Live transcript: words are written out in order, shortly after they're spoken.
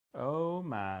Oh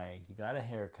my, you got a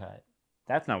haircut.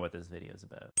 That's not what this video is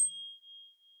about.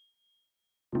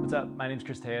 What's up? My name's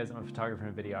Chris Tejas. I'm a photographer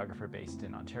and videographer based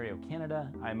in Ontario,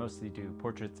 Canada. I mostly do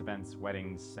portraits, events,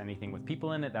 weddings, anything with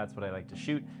people in it. That's what I like to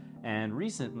shoot. And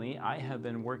recently I have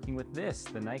been working with this,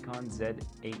 the Nikon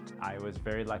Z8. I was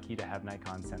very lucky to have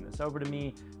Nikon send this over to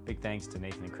me. Big thanks to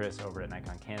Nathan and Chris over at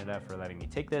Nikon Canada for letting me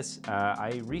take this.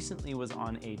 I recently was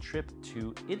on a trip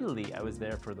to Italy. I was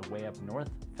there for the Way Up North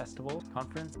Festival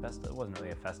conference. It wasn't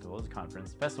really a festival, it was a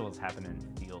conference. Festivals happen in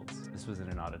fields. This was in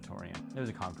an auditorium. It was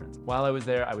a conference. While I was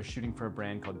there, I was shooting for a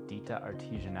brand called Ditta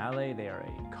Artigianale. They are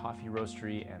a coffee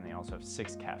roastery and they also have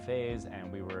 6 cafes,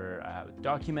 and we were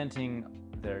documenting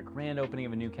their grand opening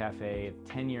of a new cafe,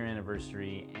 10-year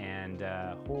anniversary, and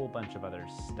a whole bunch of other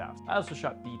stuff. I also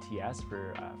shot BTS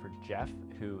for Jeff,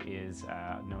 who is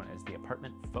known as the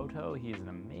Apartment Photo. He is an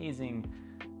amazing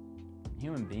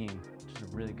human being, just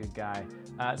a really good guy.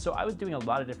 So I was doing a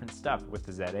lot of different stuff with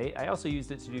the Z8. I also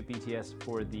used it to do BTS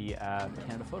for the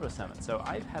Canada Photo Summit. So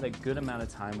I've had a good amount of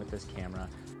time with this camera.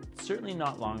 Certainly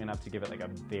not long enough to give it like a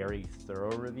very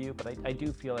thorough review, but I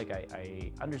do feel like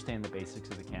I understand the basics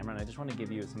of the camera, and I just want to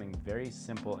give you something very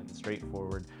simple and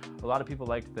straightforward. A lot of people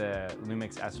liked the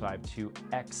Lumix S5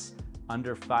 IIX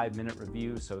under 5-minute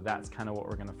review, so that's kind of what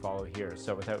we're going to follow here.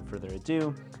 So without further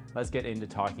ado, let's get into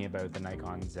talking about the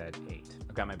Nikon Z8.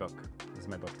 I've got my book. This is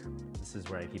my book. This is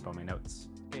where I keep all my notes.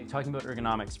 Okay, talking about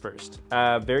ergonomics first.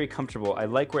 Very comfortable. I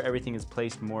like where everything is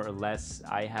placed more or less.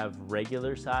 I have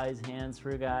regular size hands for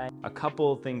a guy. A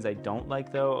couple things I don't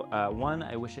like though. One,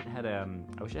 I wish it had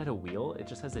a wheel. It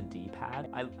just has a D-pad.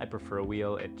 I prefer a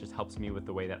wheel. It just helps me with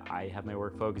the way that I have my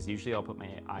workflow, because usually I'll put my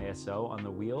ISO on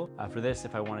the wheel. For this,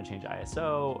 if I want to change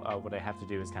ISO, what I have to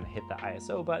do is kind of hit the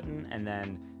ISO button and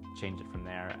then change it from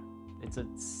there. It's a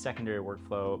secondary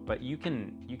workflow, but you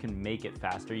can make it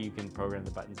faster. You can program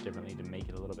the buttons differently to make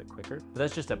it a little bit quicker. But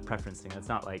that's just a preference thing. That's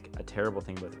not like a terrible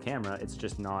thing about the camera. It's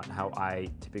just not how I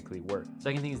typically work.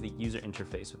 Second thing is the user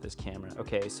interface with this camera.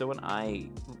 Okay, so when I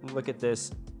look at this,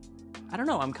 I don't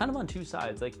know, I'm kind of on two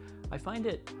sides. Like, I find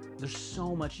there's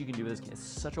so much you can do with this. It's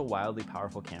such a wildly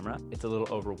powerful camera. It's a little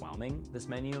overwhelming, this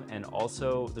menu, and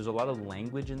also there's a lot of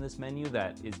language in this menu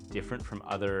that is different from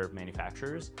other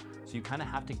manufacturers. So you kind of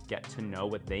have to get to know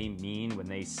what they mean when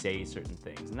they say certain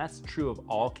things. And that's true of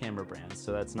all camera brands.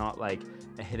 So that's not like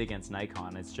a hit against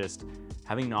Nikon. It's just,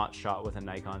 having not shot with a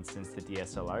Nikon since the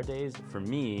DSLR days, for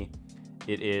me,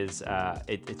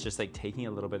 it's just like taking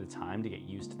a little bit of time to get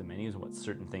used to the menus and what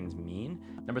certain things mean.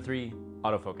 Number 3,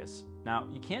 autofocus. Now,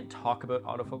 you can't talk about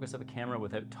autofocus of a camera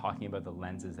without talking about the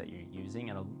lenses that you're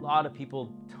using, and a lot of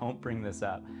people don't bring this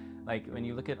up. Like, when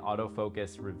you look at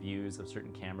autofocus reviews of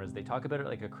certain cameras, they talk about it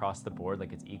like across the board,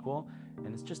 like it's equal,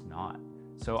 and it's just not.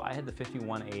 So I had the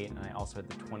 51.8 and I also had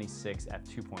the 26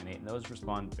 f2.8, and those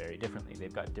respond very differently.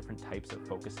 They've got different types of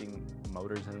focusing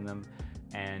motors in them.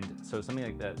 And so something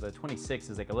like the 26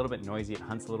 is like a little bit noisy, it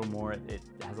hunts a little more, it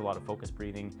has a lot of focus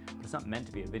breathing, but it's not meant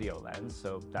to be a video lens,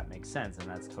 so that makes sense, and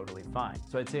that's totally fine.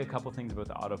 So I'd say a couple things about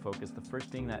the autofocus. The first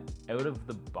being that out of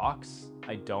the box,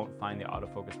 I don't find the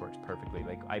autofocus works perfectly.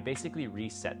 Like, I basically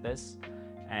reset this,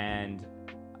 and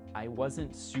I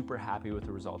wasn't super happy with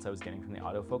the results I was getting from the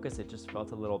autofocus. It just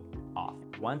felt a little off.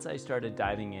 Once I started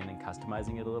diving in and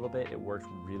customizing it a little bit, it worked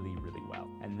really, really well.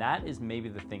 And that is maybe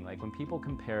the thing. Like, when people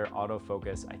compare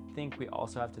autofocus, I think we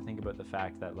also have to think about the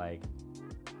fact that, like,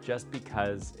 just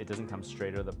because it doesn't come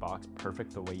straight out of the box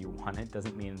perfect the way you want it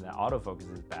doesn't mean that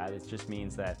autofocus is bad. It just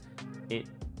means that it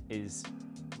is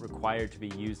required to be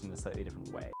used in a slightly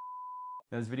different way.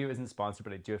 Now, this video isn't sponsored,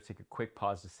 but I do have to take a quick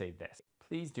pause to say this.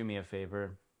 Please do me a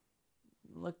favor.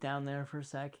 Look down there for a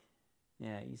sec.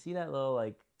 Yeah, you see that little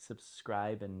like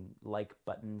subscribe and like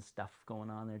button stuff going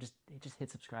on there? Just hit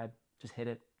subscribe. Just hit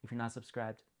it. If you're not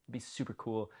subscribed, it'd be super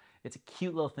cool. It's a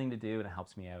cute little thing to do and it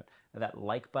helps me out. Now, that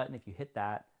like button, if you hit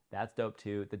that, that's dope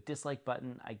too. The dislike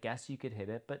button, I guess you could hit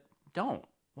it, but don't.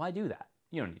 Why do that?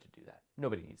 You don't need to do that.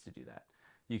 Nobody needs to do that.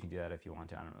 You can do that if you want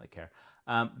to. I don't really care.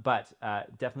 But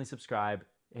definitely subscribe.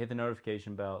 Hit the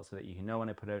notification bell so that you can know when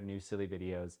I put out new silly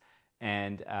videos.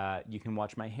 And you can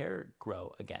watch my hair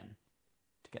grow again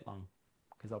to get long,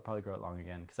 because I'll probably grow it long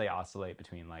again, because I oscillate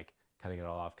between like cutting it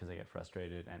all off because I get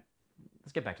frustrated. And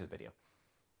let's get back to the video.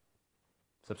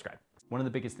 Subscribe. One of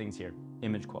the biggest things here,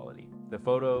 image quality. The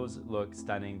photos look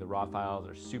stunning. The raw files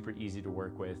are super easy to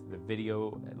work with. The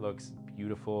video looks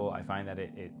beautiful. I find that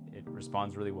it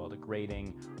responds really well to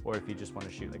grading, or if you just want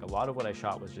to shoot. Like, a lot of what I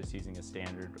shot was just using a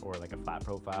standard or like a flat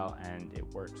profile, and it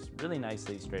works really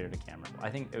nicely straight out of camera. I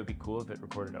think it would be cool if it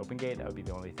recorded open gate. That would be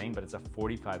the only thing, but it's a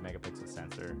 45 megapixel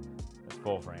sensor. It's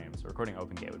full frame, so recording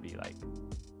open gate would be like,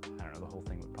 I don't know, the whole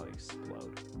thing would probably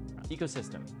explode.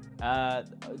 Ecosystem.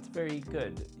 It's very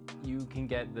good. You can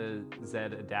get the Z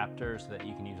adapter so that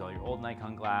you can use all your old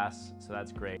Nikon glass, so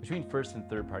that's great. Between first and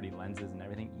third party lenses and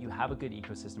everything, you have a good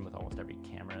ecosystem with almost every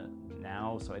camera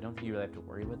now, so I don't think you really have to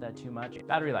worry about that too much.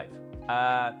 Battery life,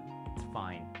 it's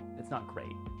fine. It's not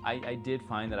great. I did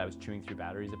find that I was chewing through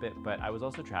batteries a bit, but I was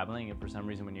also traveling, and for some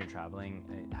reason when you're traveling,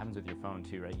 it happens with your phone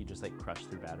too, right? You just like crush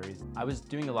through batteries. I was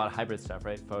doing a lot of hybrid stuff,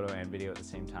 right? Photo and video at the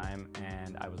same time,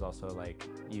 and I was also like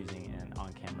using an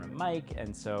on-camera mic,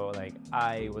 and so like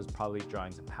I was probably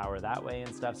drawing some power that way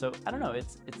and stuff. So I don't know,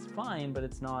 it's fine, but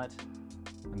it's not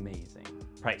amazing.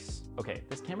 Price. Okay,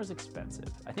 this camera's expensive.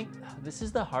 I think this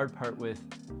is the hard part with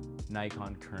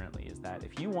Nikon currently, is that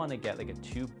if you want to get like a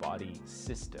two-body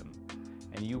system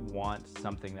and you want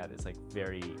something that is like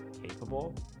very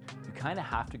capable, you kind of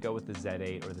have to go with the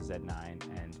Z8 or the Z9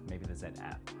 and maybe the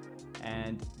ZF.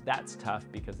 And that's tough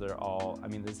because they're all, I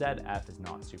mean, the ZF is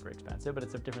not super expensive, but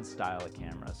it's a different style of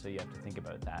camera, so you have to think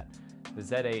about that. The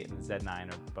Z8 and the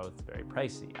Z9 are both very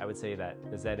pricey. I would say that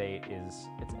the Z8 is,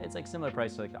 it's like similar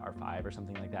price to like the R5 or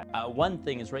something like that. One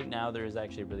thing is right now there is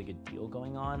actually a really good deal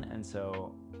going on, and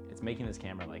so it's making this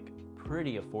camera like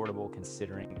pretty affordable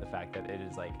considering the fact that it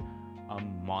is like a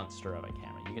monster of a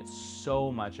camera. You get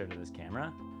so much out of this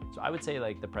camera. So I would say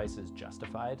like the price is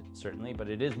justified, certainly, but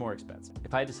it is more expensive.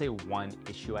 If I had to say one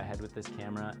issue I had with this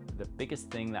camera, the biggest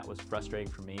thing that was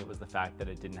frustrating for me was the fact that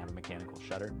it didn't have a mechanical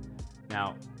shutter.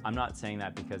 Now, I'm not saying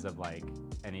that because of like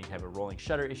any type of rolling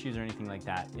shutter issues or anything like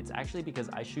that. It's actually because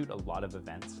I shoot a lot of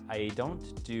events. I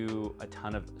don't do a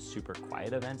ton of super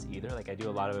quiet events either. Like I do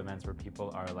a lot of events where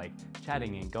people are like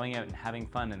chatting and going out and having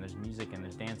fun, and there's music and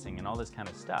there's dancing and all this kind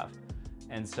of stuff.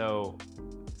 And so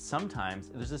sometimes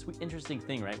there's this interesting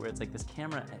thing, right, where it's like this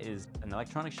camera is an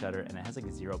electronic shutter and it has like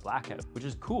a zero blackout, which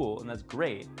is cool and that's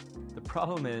great. The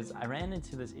problem is I ran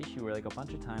into this issue where like a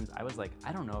bunch of times I was like,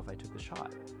 I don't know if I took the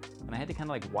shot. And I had to kind of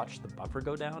like watch the buffer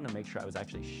go down and make sure I was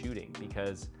actually shooting,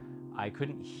 because I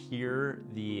couldn't hear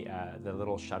the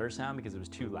little shutter sound because it was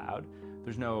too loud.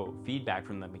 There's no feedback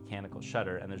from the mechanical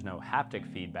shutter and there's no haptic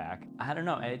feedback. I don't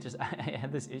know, I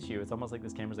had this issue. It's almost like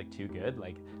this camera's like too good.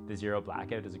 Like the zero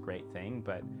blackout is a great thing,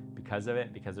 but because of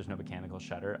it, because there's no mechanical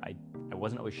shutter, I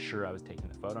wasn't always sure I was taking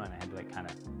the photo, and I had to like kind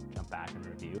of jump back and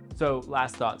review. So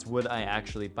last thoughts, would I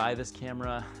actually buy this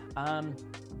camera?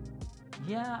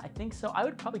 Yeah, I think so. I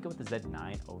would probably go with the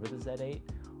Z9 over the Z8,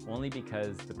 only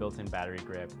because the built-in battery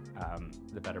grip,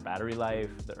 the better battery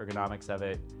life, the ergonomics of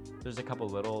it. There's a couple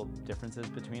little differences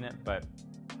between it, but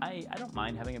I don't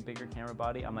mind having a bigger camera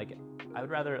body. I'm like, I would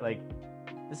rather like,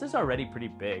 this is already pretty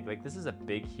big. Like this is a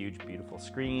big, huge, beautiful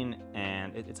screen,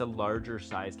 and it's a larger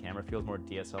size camera, feels more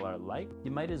DSLR-like.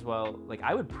 You might as well, like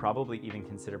I would probably even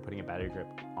consider putting a battery grip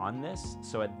on this.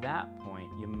 So at that point,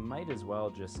 you might as well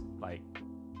just like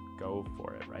go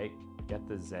for it, right? Get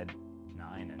the Z9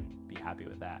 and be happy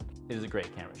with that. It is a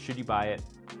great camera. Should you buy it?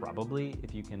 Probably,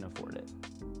 if you can afford it.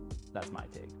 That's my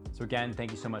take. So again,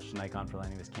 thank you so much to Nikon for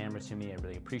lending this camera to me. I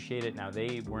really appreciate it. Now,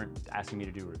 they weren't asking me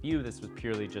to do a review. This was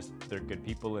purely just, they're good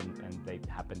people and they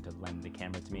happened to lend the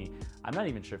camera to me. I'm not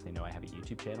even sure if they know I have a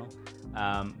YouTube channel.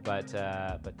 But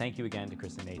thank you again to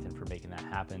Chris and Nathan for making that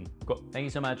happen. Cool, thank you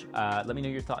so much. Let me know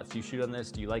your thoughts. Do you shoot on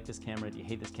this? Do you like this camera? Do you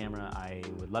hate this camera? I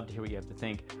would love to hear what you have to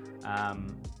think.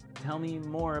 Tell me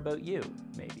more about you,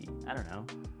 maybe. I don't know.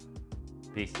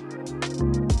 Peace.